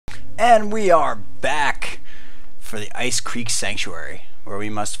And we are back for the Ice Creek Sanctuary, where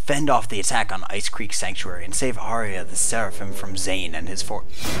we must fend off the attack on Ice Creek Sanctuary and save Arya the Seraphim from Zane and his fort.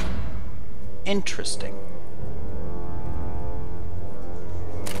 Interesting.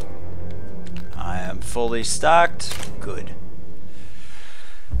 I am fully stocked. Good.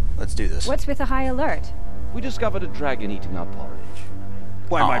 Let's do this. What's with the high alert? We discovered a dragon eating our porridge.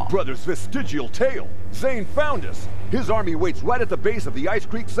 By my brother's vestigial tail, Zane found us. His army waits right at the base of the Ice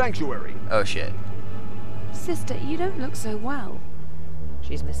Creek Sanctuary. Oh shit. Sister, you don't look so well.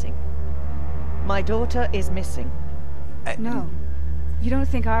 She's missing. My daughter is missing. No. You don't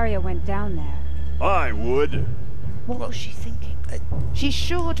think Arya went down there? I would. What was she thinking? She's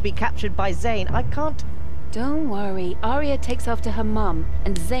sure to be captured by Zane. I can't... Don't worry. Arya takes after her mum,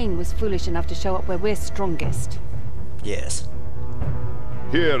 and Zane was foolish enough to show up where we're strongest. Yes.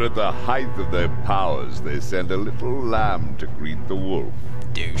 Here at the height of their powers, they send a little lamb to greet the wolf.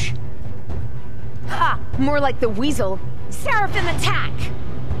 Douche. Ha! More like the weasel. Seraphim attack!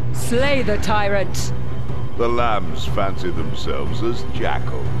 Slay the tyrant! The lambs fancy themselves as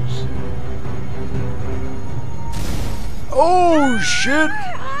jackals. Oh shit!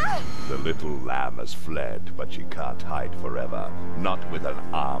 The little lamb has fled, but she can't hide forever. Not with an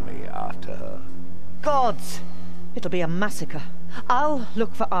army after her. Gods! It'll be a massacre. I'll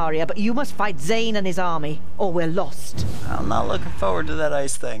look for Arya, but you must fight Zane and his army, or we're lost. I'm not looking forward to that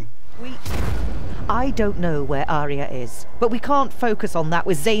ice thing. I don't know where Arya is, but we can't focus on that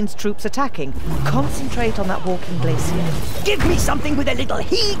with Zane's troops attacking. Concentrate on that walking glacier. Give me something with a little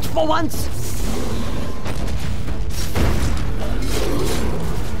heat for once!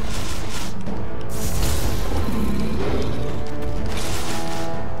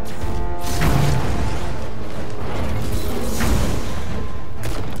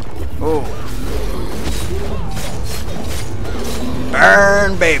 Oh.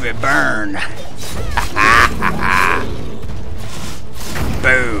 Burn, baby, burn.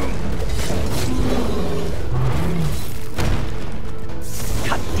 Boom.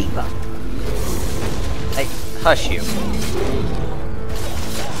 Cut deeper. Hey, hush you.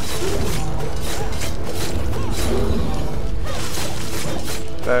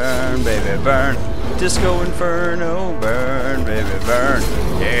 Burn, baby, burn. Disco Inferno, burn, baby, burn.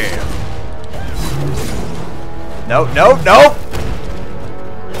 Yeah. Nope, nope, nope.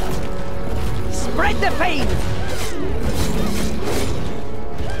 Spread the pain!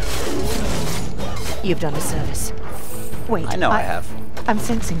 You've done a service. Wait, I know I have. I'm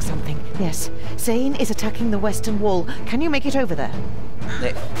sensing something. Yes. Zane is attacking the western wall. Can you make it over there?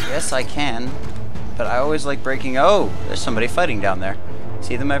 Yes, I can. But I always like breaking... Oh, there's somebody fighting down there.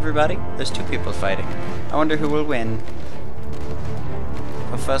 See them, everybody? There's two people fighting. I wonder who will win.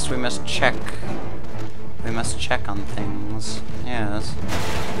 But first we must check. We must check on things. Yes.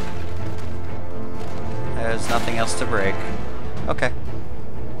 There's nothing else to break. Okay.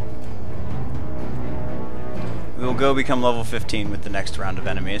 We will go become level 15 with the next round of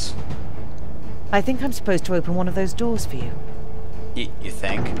enemies. I think I'm supposed to open one of those doors for you. You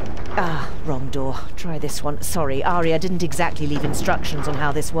think? Ah, wrong door. Try this one. Sorry, Arya didn't exactly leave instructions on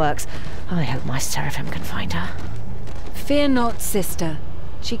how this works. I hope my Seraphim can find her. Fear not, sister.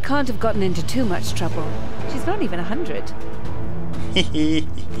 She can't have gotten into too much trouble. She's not even 100.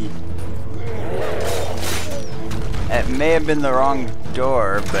 It may have been the wrong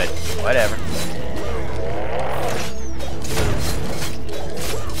door, but whatever.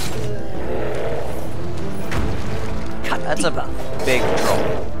 That's a big troll.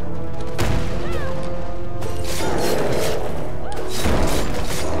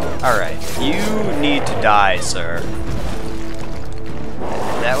 Alright, you need to die, sir.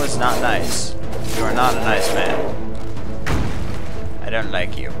 That was not nice. You are not a nice man. I don't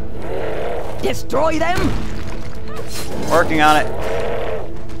like you. Destroy them! Working on it.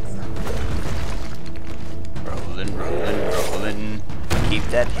 Rolling, rolling, rolling. Keep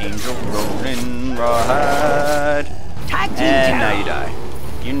that angel rolling, rawhide. And now you die.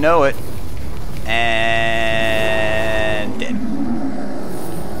 You know it. And dead.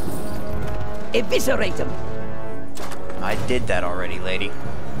 Eviscerate them! I did that already, lady.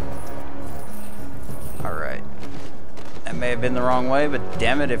 Alright. That may have been the wrong way, but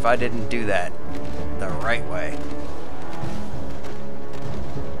damn it if I didn't do that the right way.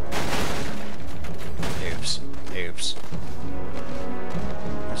 Oops. Oops.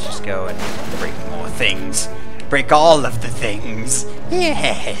 Let's just go and break more things. Break all of the things.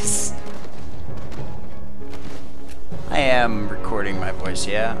 Yes. I am recording my voice,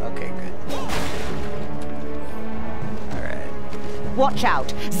 yeah? Okay, good. Alright. Watch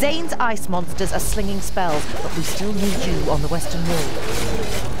out! Zane's ice monsters are slinging spells, but we still need you on the western wall.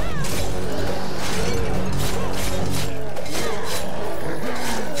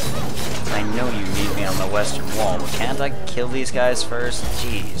 I kill these guys first?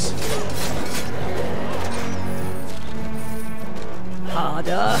 Jeez.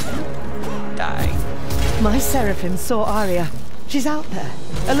 Harder. Die. My seraphim saw Arya. She's out there,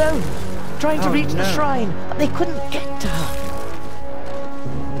 alone, trying to reach the shrine, but they couldn't get to her.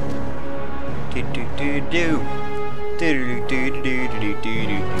 Do do do do. Do do do do do do do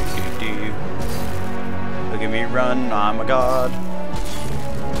do do. Look at me run, I'm a god.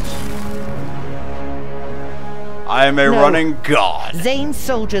 I am a running god. Zane's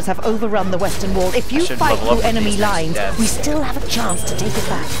soldiers have overrun the western wall. If you fight through enemy lines, we still have a chance to take it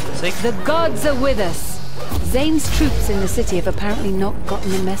back. See? The gods are with us. Zane's troops in the city have apparently not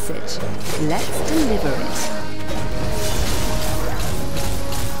gotten the message. Let's deliver it.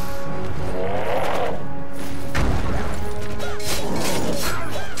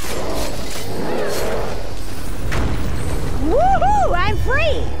 Woohoo! I'm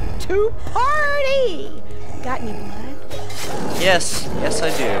free to party. Got any blood? Yes, yes I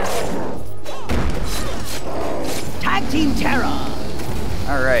do. Tag team terror.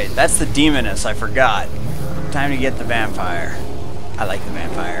 Alright, that's the demoness, I forgot. Time to get the vampire. I like the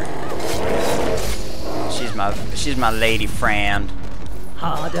vampire. She's my lady friend.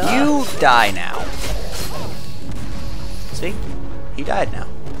 Harder. You die now. See? He died now.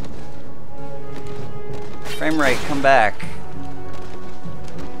 Frame rate, come back.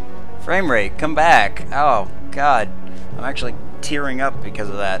 Frame rate, come back. Oh, God. I'm actually tearing up because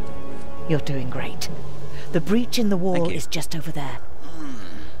of that. You're doing great. The breach in the wall is just over there.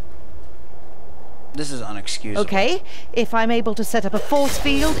 This is unexcusable. Okay, if I'm able to set up a force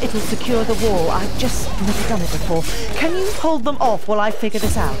field, it'll secure the wall. I've just never done it before. Can you hold them off while I figure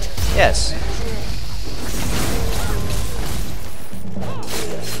this out? Yes.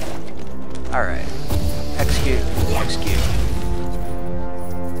 Alright. Execute. Execute.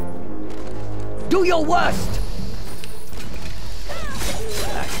 Do your worst!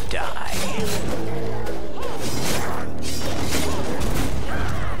 Now you die.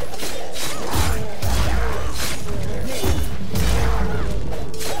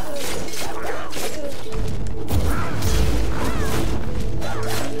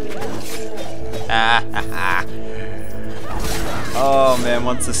 Oh man,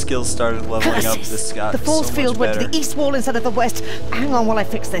 once the skills started leveling up, this got the force so field much went better. to the east wall instead of the west. Hang on while I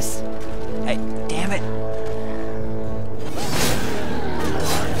fix this. Hey, damn it.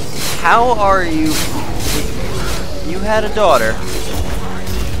 How are you... You had a daughter.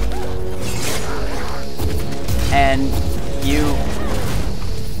 And you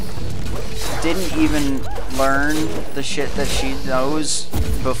didn't even learn the shit that she knows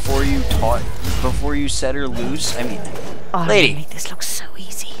before you set her loose? I mean, Oh, lady. made this look so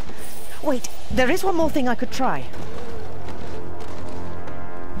easy. Wait, there is one more thing I could try.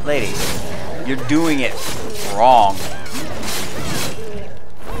 Lady, you're doing it wrong.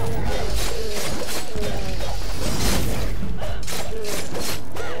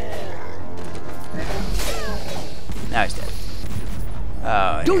 Now he's dead.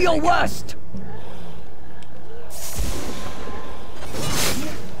 Oh, Do your worst!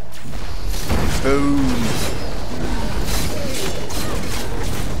 Boom.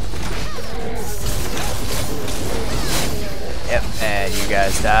 Yep, and you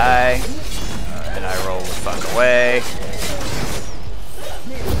guys die. And I roll the fuck away.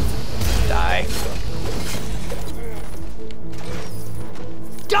 Die.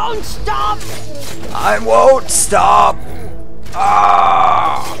 Don't stop! I won't stop!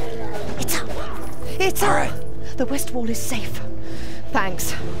 Ah! It's up. It's All up. right. The west wall is safe.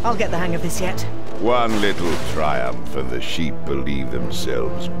 Thanks. I'll get the hang of this yet. One little triumph and the sheep believe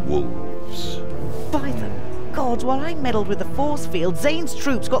themselves wolves. By the gods, while I meddled with the force field, Zane's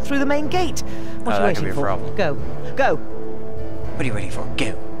troops got through the main gate. What are you that could be waiting a for? problem. Go. Go. What are you waiting for?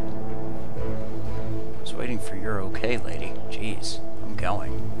 Go. I was waiting for your okay, lady. Jeez, I'm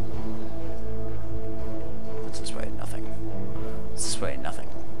going. What's this way? Nothing. What's this way? Nothing.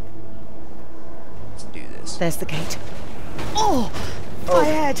 Let's do this. There's the gate. Oh! My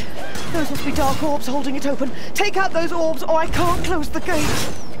head! Those must be dark orbs holding it open. Take out those orbs or I can't close the gate.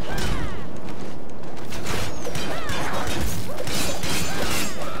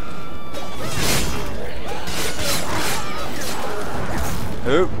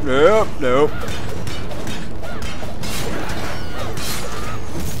 Nope, nope, nope.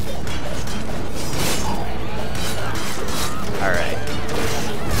 Alright.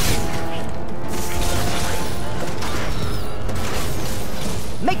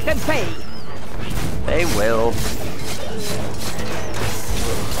 Make them pay! They will.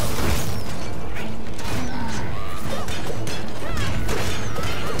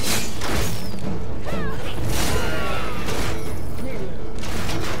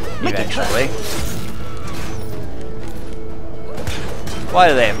 Why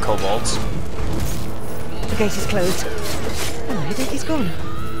do they have kobolds? The gate is closed. Oh, I think he's gone.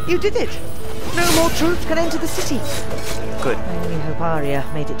 You did it. No more troops can enter the city. Good. I only hope Arya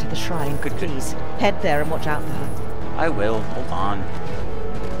made it to the shrine. Good. Please, head there and watch out for her. I will. Hold on.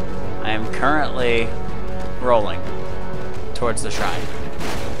 I am currently rolling towards the shrine.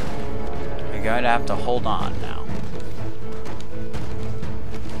 You're going to have to hold on now.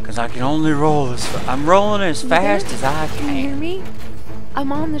 Because I can only roll as fast. I'm rolling as fast as I Can you hear can. me?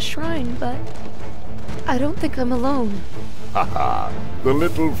 I'm on the shrine, but I don't think I'm alone. Haha, the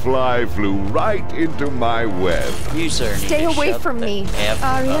little fly flew right into my web. You, sir, need Stay to away shut from the me, F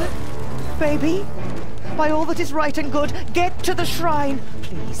Arya. up. Baby, by all that is right and good, get to the shrine.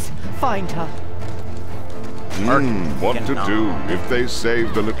 Please, find her. What to do if they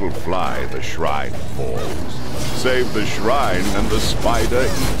save the little fly, the shrine falls. Save the shrine and the spider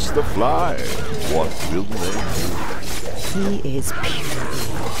eats the fly. What will they do? He is pure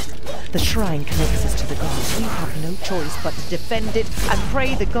evil. The shrine connects us to the gods. We have no choice but to defend it and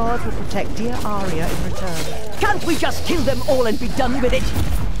pray the gods will protect dear Arya in return. Can't we just kill them all and be done with it?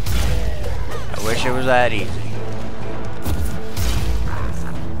 I wish it was that easy.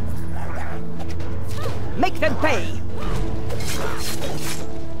 Make them pay!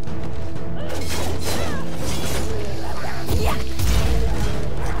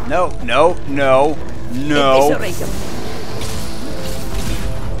 No, no, no, no. Eviscerate them.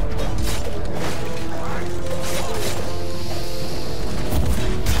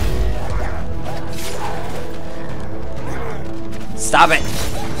 Stop it.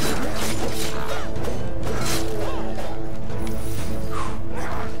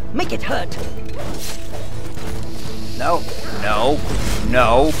 Make it hurt. No, no,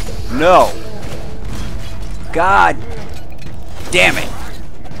 no, no. God damn it.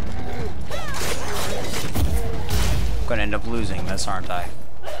 I'm gonna end up losing this, aren't I?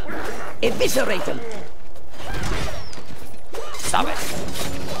 Eviscerate them. Stop it.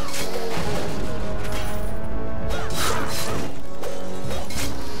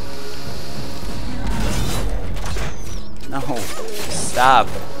 No, stop.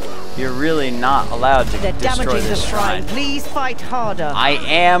 You're really not allowed to They're destroy damaging the this shrine. shrine. Please fight harder. I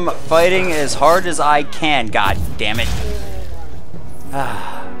am fighting as hard as I can, god damn it.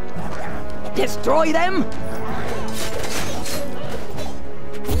 Destroy them.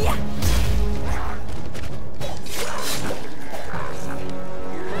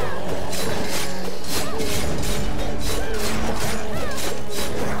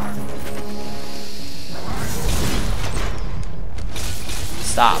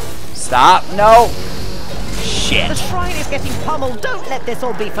 Stop. Stop. No. The Shit. shrine is getting pummeled. Don't let this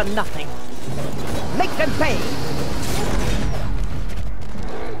all be for nothing. Make them pay.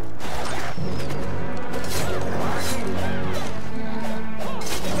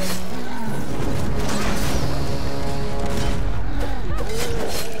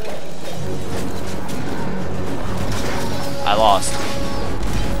 I lost.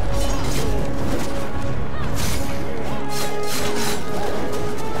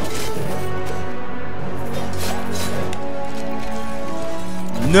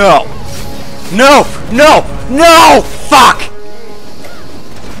 No! No! No! No! Fuck!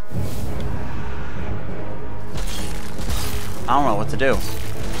 I don't know what to do.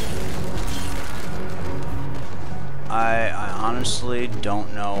 I honestly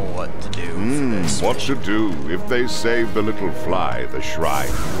don't know what to do for this. What to do if they save the little fly, the shrine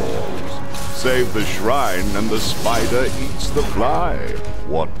falls. Save the shrine and the spider eats the fly.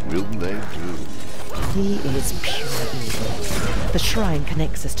 What will they do? He is pure evil. The shrine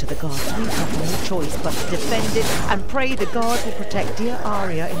connects us to the gods. We have no choice but to defend it and pray the gods will protect dear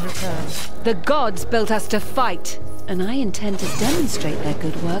Arya in return. The gods built us to fight, and I intend to demonstrate their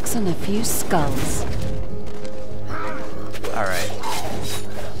good works on a few skulls. Alright.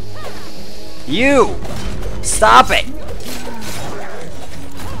 You! Stop it!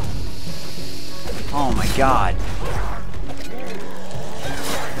 Oh my god.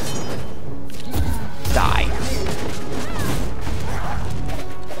 Die.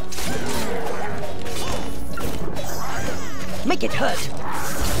 Make it hurt.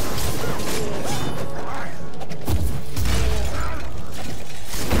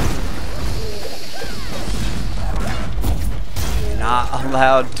 Not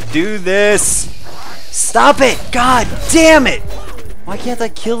allowed to do this! Stop it! God damn it! Why can't I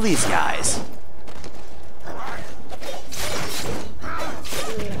kill these guys?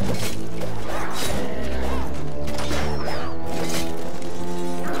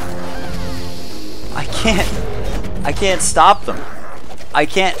 I can't stop them. I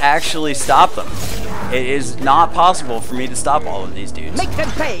can't actually stop them. It is not possible for me to stop all of these dudes. Make them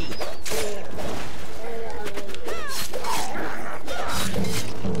pay!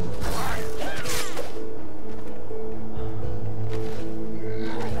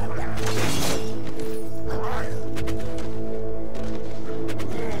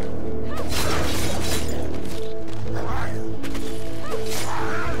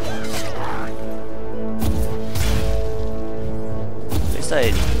 At least I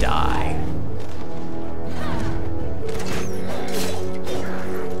didn't die.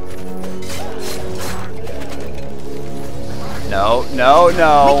 No, no,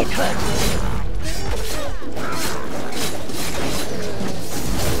 no. Make it hurt.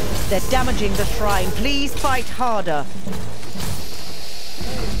 They're damaging the shrine. Please fight harder.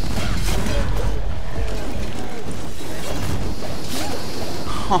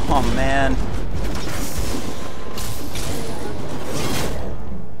 Oh, man.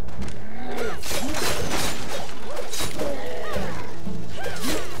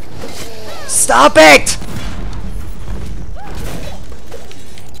 Stop it!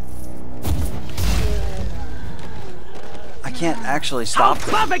 I can't actually stop them.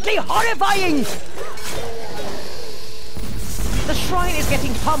 Perfectly horrifying! The shrine is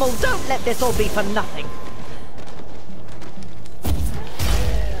getting pummeled. Don't let this all be for nothing.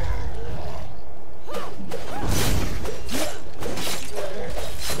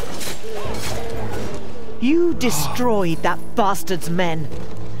 You destroyed that bastard's men.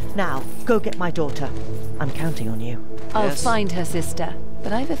 Now, go get my daughter. I'm counting on you. I'll Yes. find her, sister,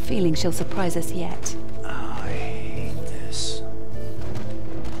 but I have a feeling she'll surprise us yet. Oh, I hate this.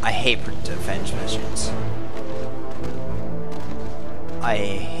 I hate defense missions. I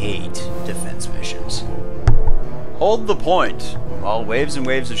hate defense missions. Hold the point while waves and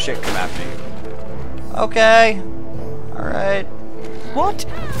waves of shit come after you. Okay. Alright. What?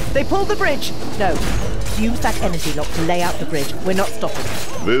 They pulled the bridge? No. Use that energy lock to lay out the bridge. We're not stopping.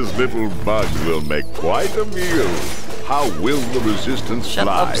 This little bug will make quite a meal. How will the resistance Shut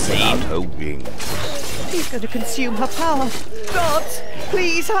fly up, Zane. without her wings? He's going to consume her power. Gods,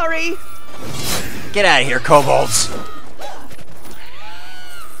 please hurry. Get out of here, kobolds!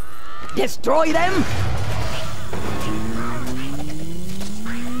 Destroy them.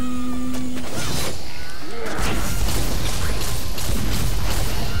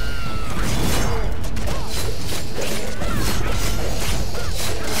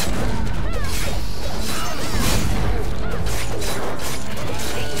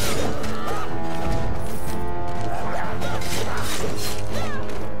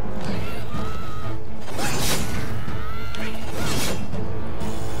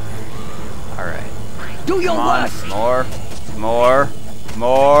 Do your Come on, worst.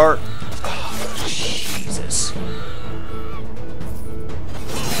 more. Oh, Jesus.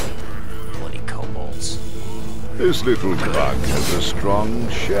 Bloody kobolds. This little bug has a strong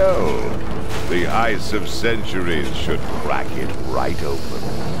shell. The ice of centuries should crack it right open.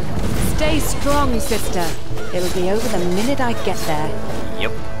 Stay strong, sister. It'll be over the minute I get there.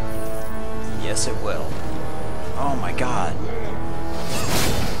 Yep. Yes, it will. Oh my god.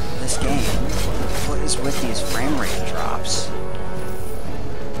 This game. What is with these frame rate drops?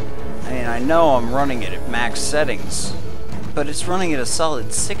 I mean, I know I'm running it at max settings, but it's running at a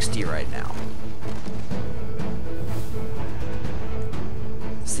solid 60 right now.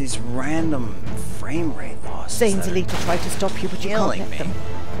 It's these random frame rate losses. Zane's that are elite will try to stop you, but you can't killing let me. them.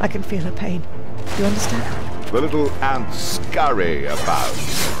 I can feel her pain. Do you understand? The little ants scurry about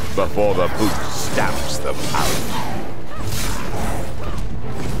before the boot stamps them out.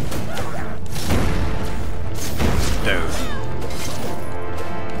 Dude.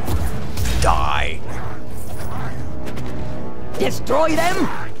 Die. Destroy them.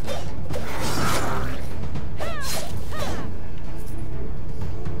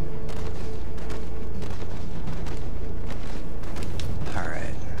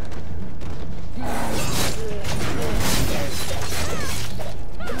 Alright.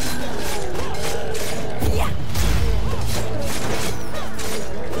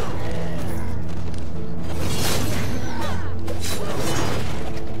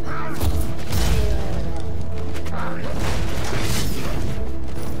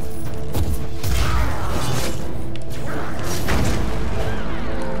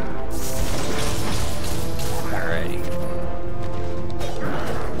 Alrighty.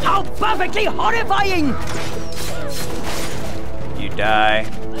 How perfectly horrifying! You die.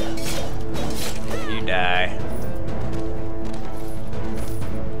 You die.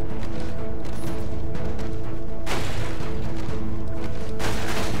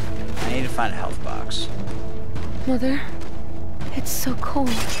 I need to find a health box. Mother, it's so cold.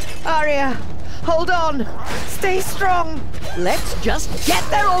 Arya, Hold on. Stay strong. Let's just get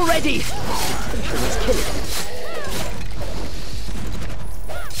there already. Let's kill it.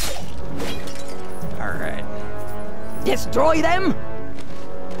 Alright. Destroy them.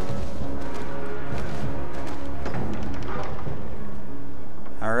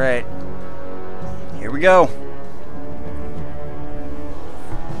 Alright. Here we go.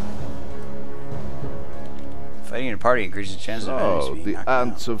 Fighting in a party increases the chances of enemies Oh, being the knocked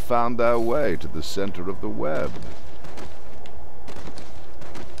ants down. have found their way to the center of the web.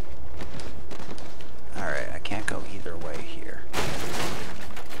 Alright, I can't go either way here.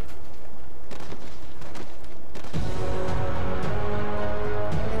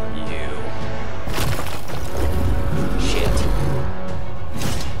 You. Shit.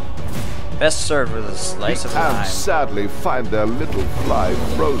 Best served with a slice of The lime. ants sadly find their little fly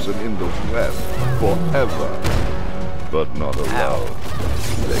frozen in the web forever. But not alone.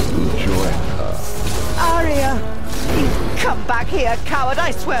 They will join her. Arya! You come back here, coward.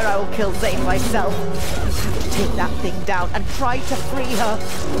 I swear I will kill Zane myself. You have to take that thing down and try to free her.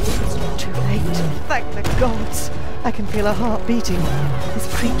 It's not too late. Thank the gods. I can feel her heart beating. This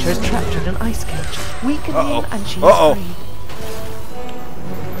creature is trapped in an ice cage. Weakening and she is free.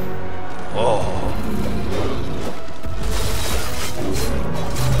 Oh.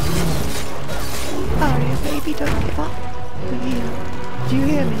 Arya, baby, don't give up. We're here. Do you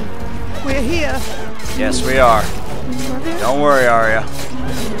hear me? We're here. Yes, we are. Mother, Don't worry, Arya.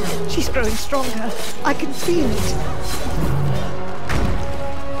 she's growing stronger. I can feel it.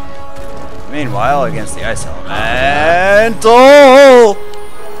 Meanwhile, against the ice elemental.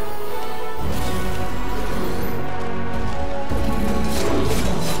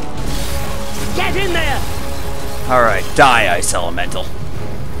 Get in there. Alright, die, ice elemental.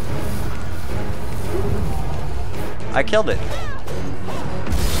 I killed it.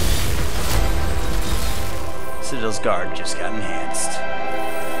 Citadel's guard just got enhanced.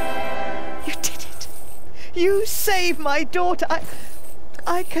 You did it. You saved my daughter.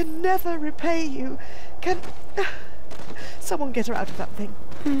 I can never repay you. Can someone get her out of that thing?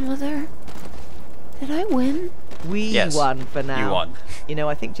 Mother, did I win? We Yes, won for now. you won. You know,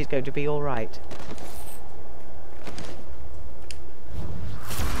 I think she's going to be all right.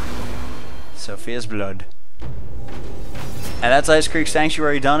 Sophia's blood. And that's Ice Creek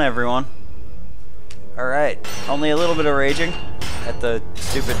Sanctuary done, everyone. Alright, only a little bit of raging at the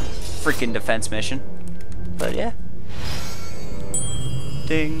stupid freaking defense mission. But yeah.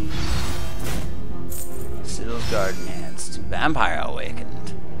 Ding. Citadel's guard enhanced. Vampire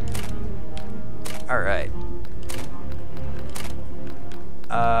awakened. Alright.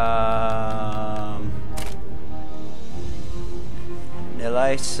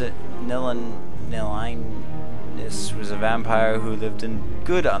 Nilinus was a vampire who lived in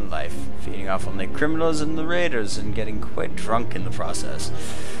good on life, feeding off only criminals and the raiders and getting quite drunk in the process.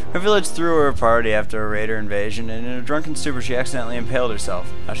 Her village threw her a party after a raider invasion, and in a drunken stupor she accidentally impaled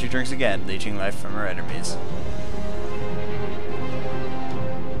herself. Now she drinks again, leeching life from her enemies.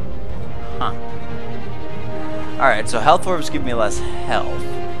 Huh. Alright, so health orbs give me less health,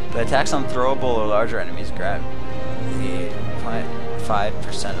 but attacks on throwable or larger enemies grab the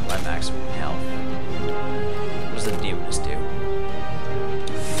 5% of my maximum health. What does the demoness do?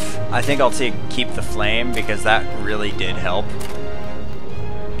 I think I'll keep the flame because that really did help.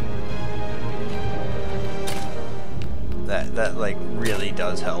 That like really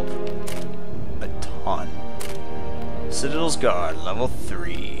does help a ton. Citadel's guard, level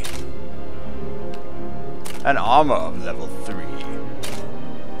 3. An armor of level 3.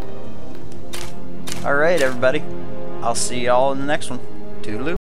 Alright, everybody. I'll see y'all in the next one. Toodaloo.